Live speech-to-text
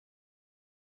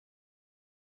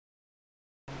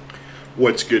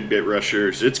What's good, Bit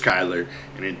Rushers? It's Kyler,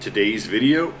 and in today's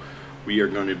video we are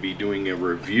going to be doing a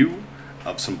review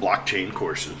of some blockchain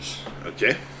courses.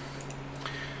 Okay,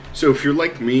 so if you're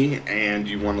like me and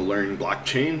you want to learn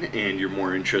blockchain and you're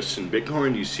more interested in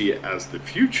Bitcoin, you see it as the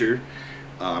future,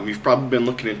 you've probably been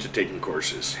looking into taking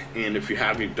courses. And if you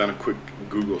have, you've done a quick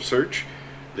Google search.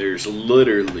 There's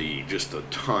literally just a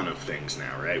ton of things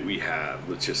now, right? We have,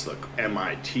 let's just look,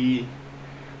 MIT,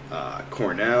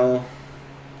 Cornell,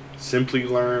 Simply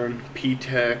Learn,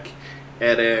 P-Tech,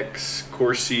 edX,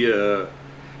 Corsair,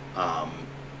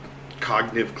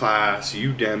 Cognitive Class,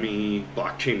 Udemy,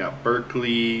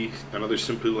 Blockchain.Berkeley, another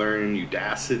Simply Learn,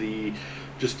 Udacity,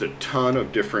 just a ton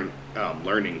of different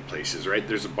learning places, right?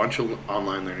 There's a bunch of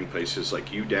online learning places like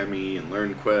Udemy and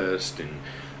LearnQuest and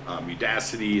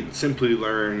Udacity and Simply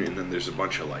Learn, and then there's a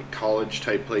bunch of like college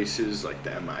type places like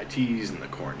the MITs and the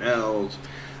Cornells,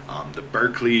 the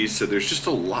Berkeleys. So there's just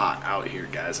a lot out here,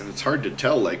 guys, and it's hard to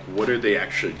tell, like, what are they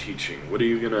actually teaching? What are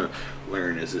you gonna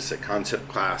learn? Is this a concept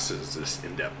class? Is this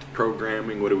in-depth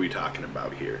programming? What are we talking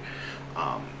about here?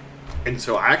 And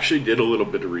so I actually did a little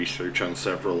bit of research on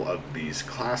several of these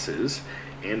classes,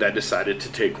 and I decided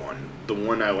to take one. The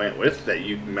one I went with, that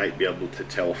you might be able to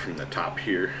tell from the top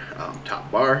here, top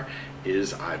bar,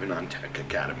 is Ivan on Tech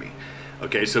Academy.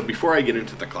 Okay, so before I get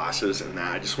into the classes and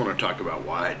that, I just want to talk about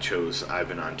why I chose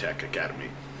Ivan on Tech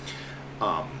Academy.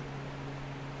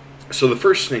 So the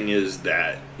first thing is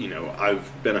that, you know,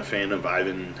 I've been a fan of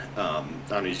Ivan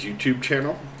on his YouTube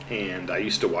channel, and I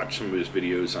used to watch some of his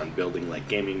videos on building like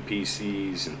gaming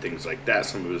PCs and things like that,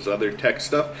 some of his other tech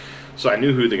stuff. So I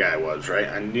knew who the guy was, right?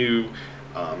 I knew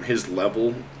his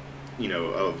level, you know,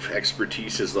 of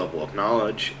expertise, his level of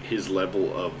knowledge, his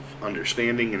level of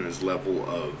understanding, and his level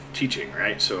of teaching,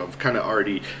 right? So I've kind of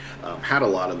already had a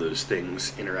lot of those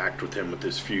things interact with him with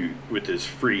his free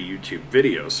YouTube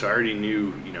videos. So I already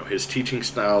knew, you know, his teaching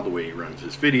style, the way he runs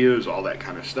his videos, all that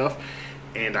kind of stuff,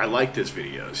 and I liked his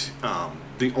videos.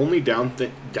 The only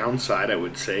downside I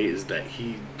would say is that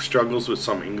he struggles with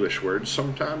some English words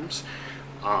sometimes,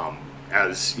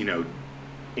 as you know,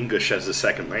 English as a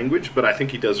second language, but I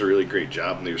think he does a really great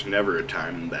job, and there's never a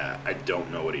time that I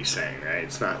don't know what he's saying, right?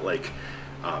 It's not like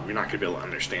you're not going to be able to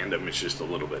understand him, it's just a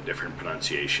little bit different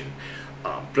pronunciation.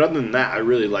 But other than that, I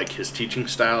really like his teaching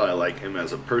style, I like him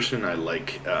as a person, I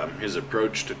like his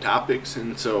approach to topics,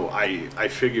 and so I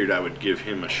figured I would give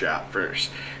him a shot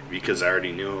first, because I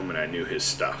already knew him and I knew his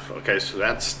stuff. Okay, so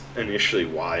that's initially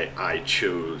why I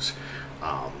chose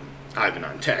Ivan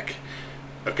on Tech.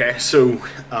 Okay, so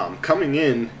coming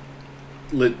in,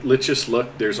 let's just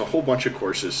look. There's a whole bunch of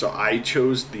courses. So I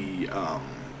chose the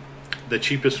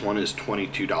cheapest one is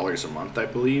 $22 a month, I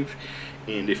believe.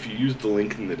 And if you use the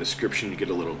link in the description, you get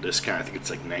a little discount. I think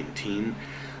it's like $19.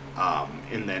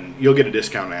 And then you'll get a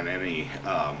discount on any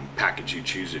package you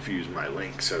choose if you use my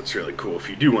link. So it's really cool. If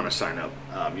you do want to sign up,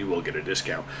 you will get a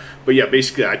discount. But yeah,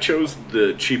 basically I chose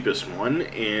the cheapest one,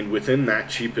 and within that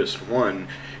cheapest one,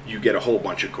 you get a whole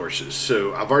bunch of courses.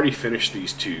 So I've already finished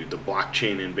these two, the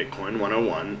Blockchain and Bitcoin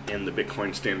 101 and the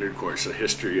Bitcoin Standard course, A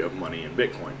History of Money and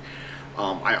Bitcoin.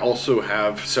 I also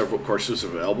have several courses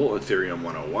available: Ethereum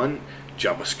 101,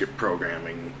 JavaScript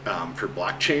programming for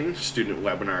blockchain, student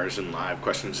webinars and live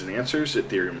questions and answers,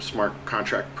 Ethereum smart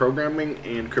contract programming,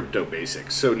 and crypto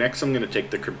basics. So next I'm going to take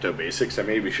the crypto basics. I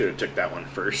maybe should have took that one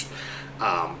first.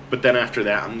 But then after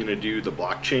that, I'm going to do the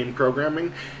blockchain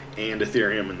programming and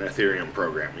Ethereum and Ethereum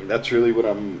programming. That's really what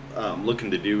I'm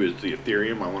looking to do, is the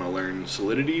Ethereum. I want to learn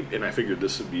Solidity, and I figured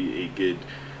this would be a good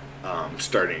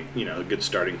a good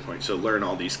starting point. So learn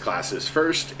all these classes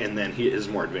first, and then his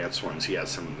more advanced ones, he has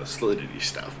some of the Solidity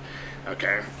stuff.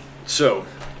 Okay, so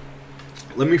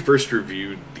let me first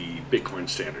review the Bitcoin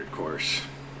Standard course.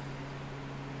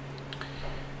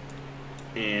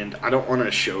 And I don't want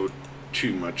to show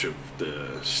too much of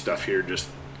the stuff here, just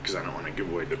because I don't want to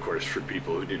give away the course for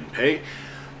people who didn't pay.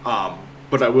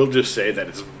 But I will just say that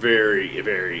it's very,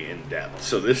 very in-depth.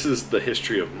 So this is the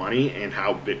history of money and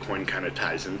how Bitcoin kind of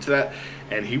ties into that.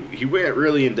 And he went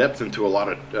really in-depth into a lot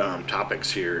of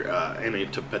topics here, and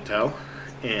into Patel.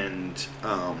 And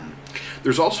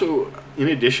there's also, in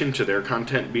addition to their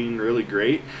content being really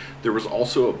great, there was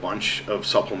also a bunch of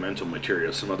supplemental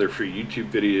material, some other free YouTube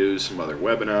videos, some other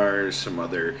webinars, some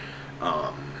other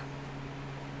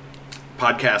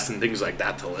podcasts and things like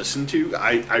that to listen to.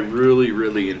 I really,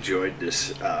 really enjoyed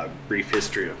this brief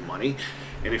history of money.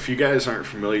 And if you guys aren't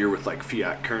familiar with like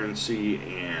fiat currency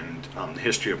and the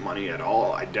history of money at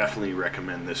all, I definitely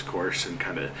recommend this course and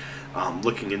kind of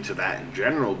looking into that in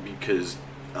general, because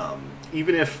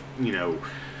even if, you know,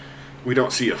 we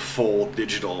don't see a full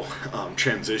digital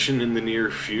transition in the near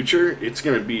future, it's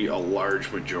going to be a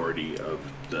large majority of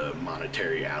the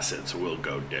monetary assets will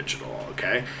go digital,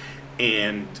 okay?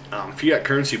 And fiat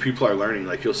currency, people are learning,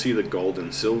 like you'll see the gold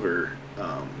and silver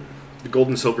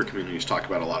communities talk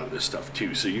about a lot of this stuff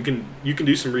too. So you can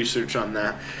do some research on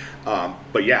that.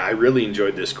 But yeah, I really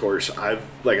enjoyed this course.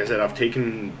 Like I said, I've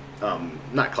taken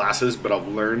not classes, but I've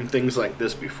learned things like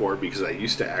this before because I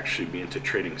used to actually be into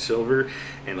trading silver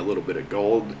and a little bit of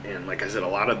gold. And like I said, a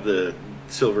lot of the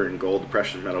silver and gold, the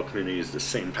precious metal community is the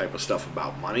same type of stuff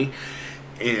about money.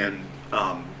 And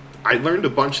I learned a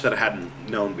bunch that I hadn't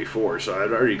known before. So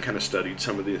I'd already kind of studied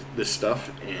some of this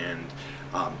stuff, and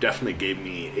definitely gave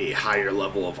me a higher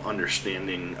level of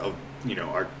understanding of, you know,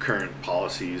 our current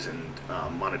policies and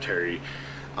monetary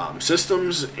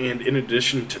systems. And in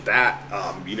addition to that,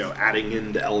 you know, adding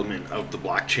in the element of the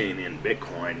blockchain and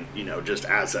Bitcoin, you know, just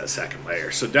as that second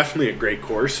layer. So definitely a great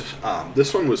course.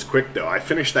 This one was quick though. I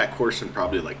finished that course in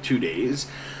probably like 2 days.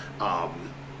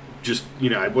 Just, you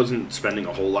know, I wasn't spending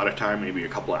a whole lot of time, maybe a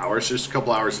couple of hours, just a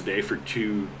couple hours a day for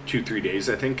 3 days,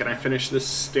 I think. And I finished this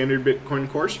standard Bitcoin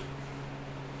course.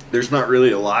 There's not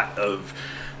really a lot of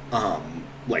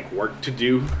like work to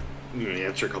do. You know,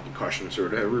 answer a couple of questions or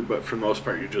whatever, but for the most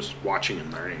part, you're just watching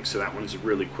and learning. So that one's a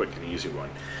really quick and easy one.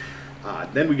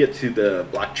 Then we get to the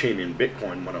blockchain and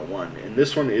Bitcoin 101, and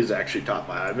this one is actually taught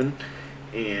by Ivan,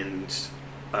 and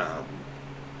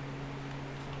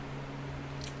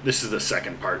this is the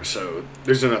second part. So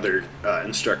there's another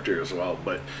instructor as well,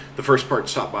 but the first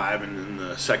part's taught by Ivan, and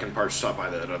the second part's taught by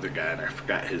that other guy, and I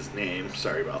forgot his name.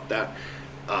 Sorry about that.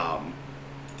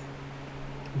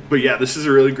 But yeah, this is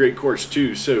a really great course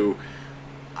too. So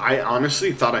I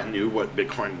honestly thought I knew what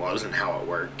Bitcoin was and how it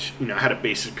worked. You know, I had a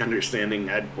basic understanding.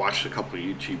 I'd watched a couple of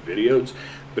YouTube videos,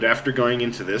 but after going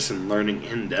into this and learning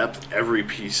in depth every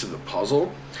piece of the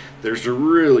puzzle, there's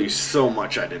really so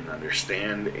much I didn't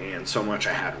understand and so much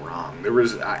I had wrong.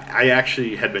 I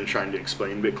actually had been trying to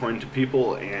explain Bitcoin to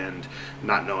people and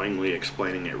not knowingly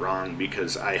explaining it wrong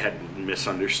because I had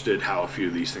misunderstood how a few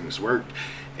of these things worked.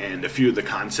 And a few of the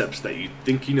concepts that you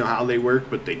think you know how they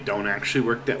work, but they don't actually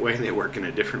work that way. They work in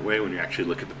a different way when you actually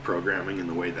look at the programming and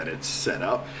the way that it's set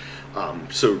up.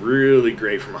 So really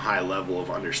great from a high level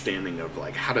of understanding of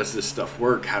like, how does this stuff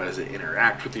work? How does it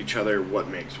interact with each other? What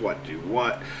makes what do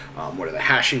what? What are the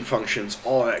hashing functions?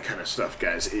 All that kind of stuff,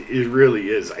 guys. It really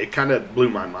is. It kind of blew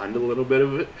my mind a little bit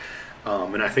of it.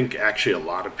 And I think actually a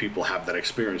lot of people have that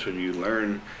experience when you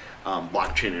learn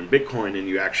blockchain and Bitcoin, and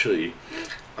you actually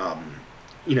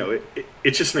you know,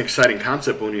 it's just an exciting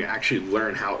concept when you actually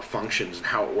learn how it functions and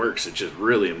how it works. It's just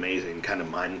really amazing, kind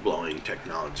of mind-blowing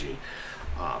technology.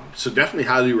 So definitely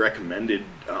highly recommended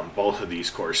both of these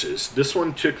courses. This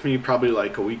one took me probably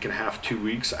like a week and a half, 2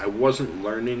 weeks. I wasn't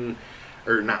learning,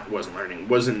 or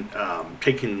wasn't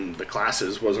taking the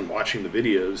classes, wasn't watching the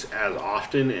videos as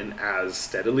often and as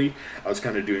steadily. I was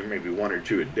kind of doing maybe 1 or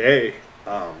 2 a day.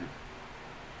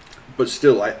 But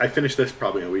still, I finished this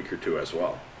probably in a week or 2 as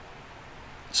well.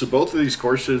 So both of these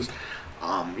courses,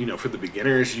 you know, for the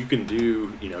beginners, you can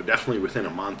do, you know, definitely within a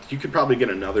month. You could probably get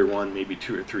another one, maybe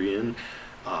 2 or 3 in.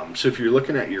 So if you're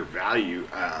looking at your value,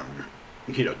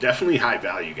 you know, definitely high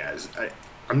value, guys.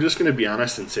 I'm just going to be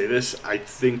honest and say this. I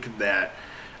think that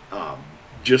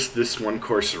just this one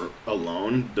course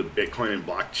alone, the Bitcoin and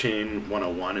Blockchain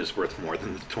 101, is worth more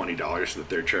than the $20 that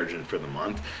they're charging for the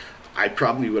month. I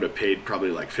probably would have paid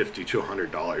probably like $50 to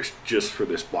 $100 just for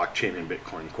this blockchain and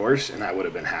Bitcoin course, and I would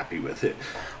have been happy with it.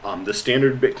 The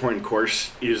standard Bitcoin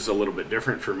course is a little bit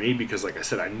different for me because, like I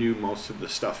said, I knew most of the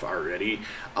stuff already,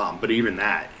 but even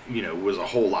that, you know, was a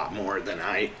whole lot more than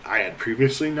I had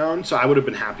previously known, so I would have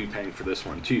been happy paying for this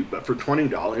one too. But for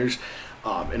 $20,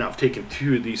 and I've taken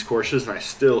 2 of these courses, and I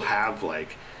still have,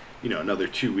 like, you know, another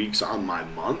 2 weeks on my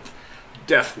month.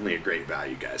 Definitely a great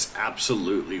value, guys.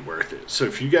 Absolutely worth it. So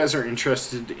if you guys are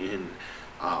interested in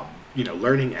you know,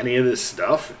 learning any of this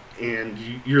stuff and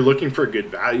you're looking for a good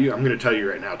value, I'm going to tell you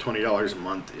right now, $20 a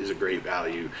month is a great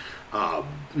value.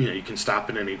 You know, you can stop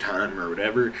at any time or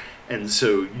whatever, and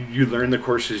so you learn the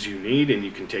courses you need, and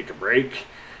you can take a break.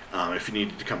 If you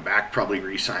needed to come back, probably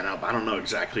re-sign up. I don't know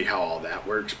exactly how all that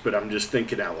works, but I'm just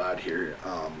thinking out loud here.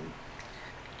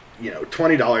 You know,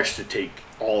 $20 to take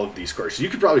all of these courses. You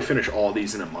could probably finish all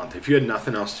these in a month. If you had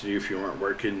nothing else to do, if you weren't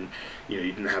working, you know,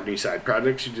 you didn't have any side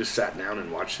projects, you just sat down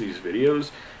and watched these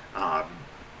videos,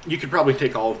 you could probably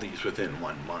take all of these within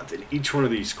 1 month. And each one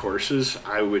of these courses,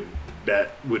 I would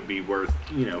bet, would be worth,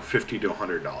 you know, $50 to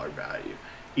 $100 value.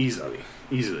 Easily,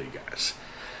 guys.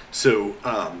 So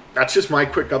that's just my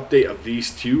quick update of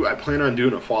these two. I plan on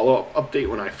doing a follow-up update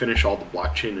when I finish all the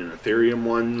blockchain and Ethereum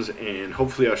ones, and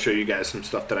hopefully I'll show you guys some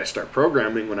stuff that I start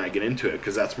programming when I get into it,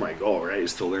 because that's my goal, right,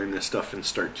 is to learn this stuff and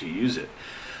start to use it.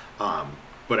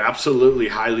 But absolutely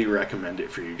highly recommend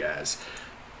it for you guys.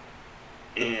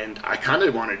 And I kind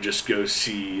of want to just go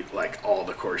see like all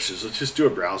the courses. Let's just do a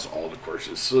browse of all the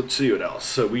courses. So let's see what else.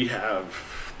 So we have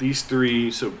these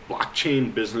three. So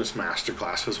Blockchain Business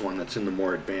Masterclass is one that's in the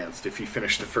more advanced. If you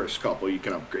finish the first couple, you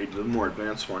can upgrade to the more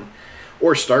advanced one,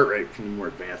 or start right from the more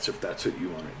advanced if that's what you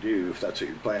want to do, if that's what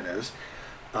your plan is.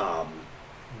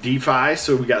 DeFi,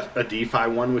 so we got a DeFi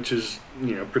one, which is,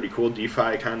 you know, pretty cool.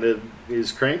 DeFi kind of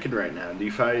is cranking right now.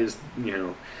 DeFi is, you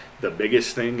know, the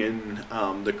biggest thing in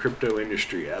the crypto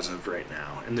industry as of right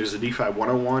now. And there's a DeFi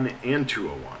 101 and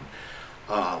 201.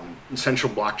 Essential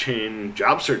Blockchain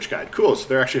Job Search Guide. Cool, so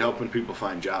they're actually helping people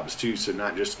find jobs too. So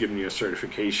not just giving you a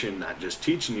certification, not just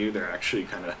teaching you, they're actually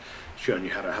kind of showing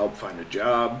you how to help find a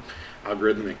job.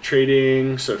 Algorithmic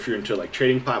Trading, so if you're into like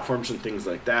trading platforms and things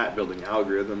like that, building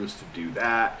algorithms to do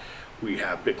that. We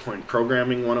have Bitcoin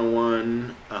Programming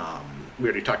 101. We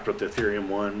already talked about the Ethereum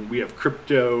one. We have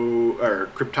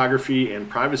cryptography and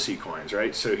privacy coins,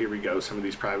 right? So here we go, some of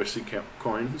these privacy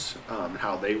coins,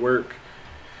 how they work.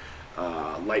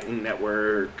 Lightning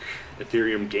Network,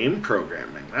 Ethereum game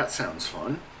programming, that sounds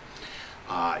fun.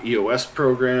 EOS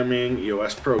programming,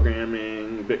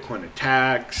 Bitcoin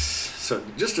attacks. So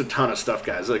just a ton of stuff,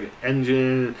 guys. Like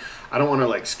engine, I don't want to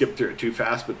like skip through it too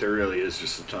fast, but there really is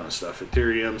just a ton of stuff.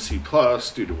 Ethereum, C+,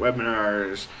 student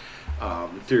webinars,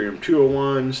 Ethereum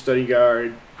 201, study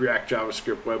guide, React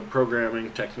JavaScript web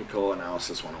programming, technical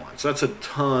analysis 101. So that's a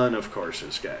ton of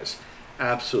courses, guys.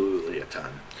 Absolutely a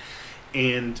ton.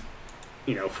 And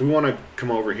you know, if we want to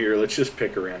come over here, let's just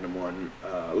pick a random one.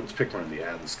 Let's pick one of the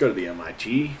ads. Let's go to the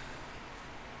MIT.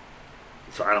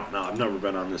 So I don't know. I've never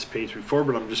been on this page before,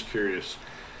 but I'm just curious.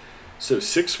 So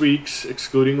 6 weeks,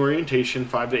 excluding orientation,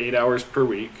 5 to 8 hours per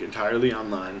week, entirely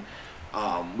online.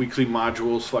 Weekly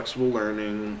modules, flexible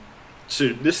learning. So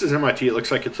this is MIT. It looks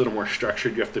like it's a little more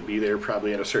structured. You have to be there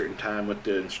probably at a certain time with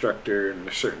the instructor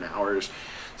and certain hours.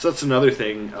 So that's another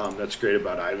thing that's great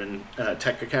about Ivan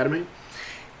Tech Academy,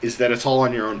 is that it's all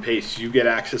on your own pace. You get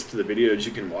access to the videos,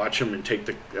 you can watch them and take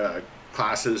the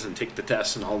classes and take the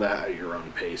tests and all that at your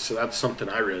own pace. So that's something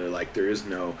I really like. There is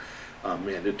no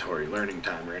mandatory learning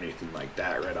time or anything like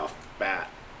that right off the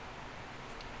bat.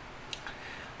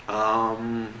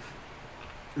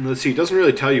 Let's see, it doesn't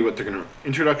really tell you what they're going to...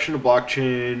 Introduction to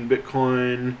blockchain,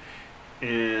 Bitcoin,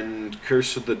 and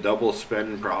curse of the double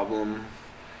spend problem.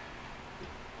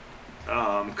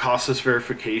 Costless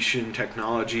verification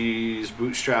technologies,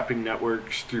 bootstrapping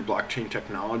networks through blockchain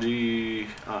technology,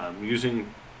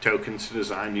 using tokens to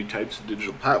design new types of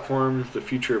digital platforms, the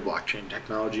future of blockchain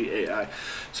technology, AI.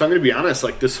 So I'm going to be honest,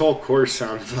 like this whole course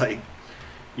sounds like,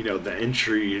 you know, the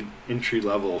entry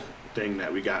level thing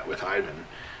that we got with Ivan,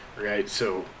 right?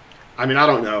 So, I mean, I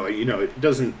don't know, you know, it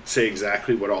doesn't say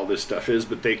exactly what all this stuff is,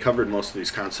 but they covered most of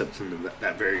these concepts in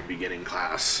that very beginning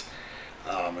class.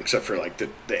 Except for like the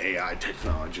AI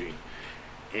technology.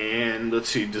 And let's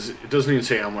see, it doesn't even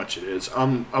say how much it is.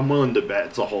 I'm willing to bet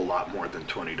it's a whole lot more than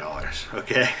 $20.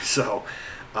 Okay, so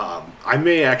I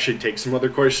may actually take some other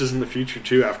courses in the future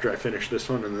too after I finish this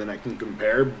one, and then I can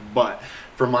compare. But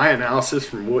from my analysis,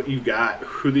 from what you got,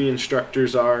 who the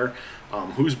instructors are,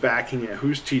 who's backing it,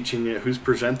 who's teaching it, who's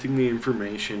presenting the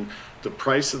information, the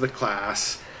price of the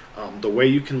class, the way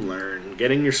you can learn,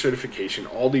 getting your certification,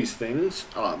 all these things,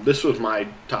 this was my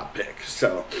top pick.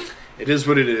 So it is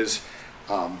what it is.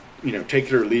 You know, take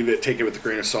it or leave it, take it with a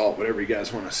grain of salt, whatever you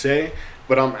guys want to say.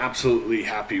 But I'm absolutely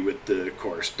happy with the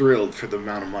course, thrilled for the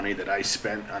amount of money that I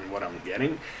spent on what I'm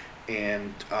getting.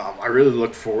 And I really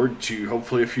look forward to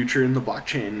hopefully a future in the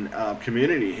blockchain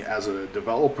community as a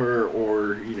developer,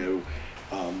 or, you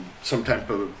know, some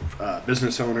type of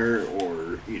business owner,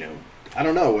 or, you know, I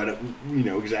don't know what you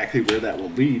know exactly where that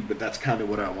will lead, but that's kind of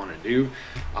what I want to do.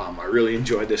 I really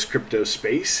enjoy this crypto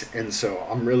space, and so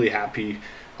I'm really happy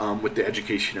with the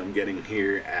education I'm getting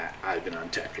here at Ivan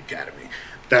Tech Academy.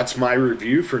 That's my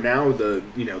review for now.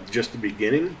 Just the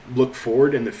beginning. Look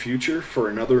forward in the future for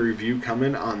another review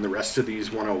coming on the rest of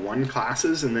these 101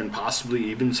 classes, and then possibly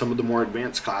even some of the more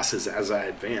advanced classes. As I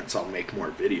advance, I'll make more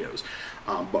videos.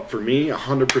 But for me,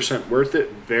 100% worth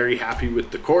it. Very happy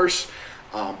with the course.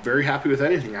 Very happy with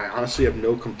anything. I honestly have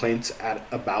no complaints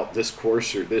about this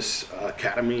course or this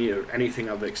academy or anything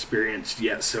I've experienced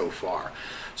yet so far.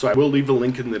 So I will leave a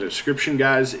link in the description,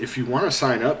 guys. If you want to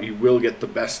sign up, you will get the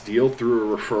best deal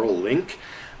through a referral link.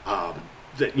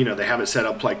 that, you know, they have it set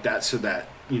up like that so that,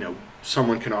 you know,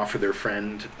 someone can offer their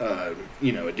friend,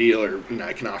 you know, a deal, or, you know,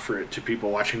 I can offer it to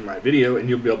people watching my video, and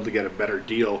you'll be able to get a better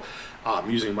deal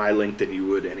using my link than you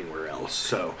would anywhere else.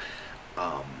 So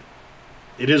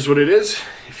it is what it is.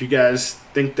 If you guys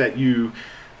think that you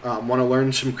want to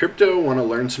learn some crypto, want to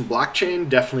learn some blockchain,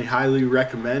 definitely highly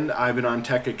recommend Ivan on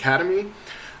Tech Academy.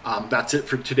 That's it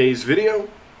for today's video.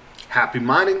 Happy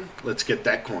mining. Let's get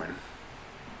that coin.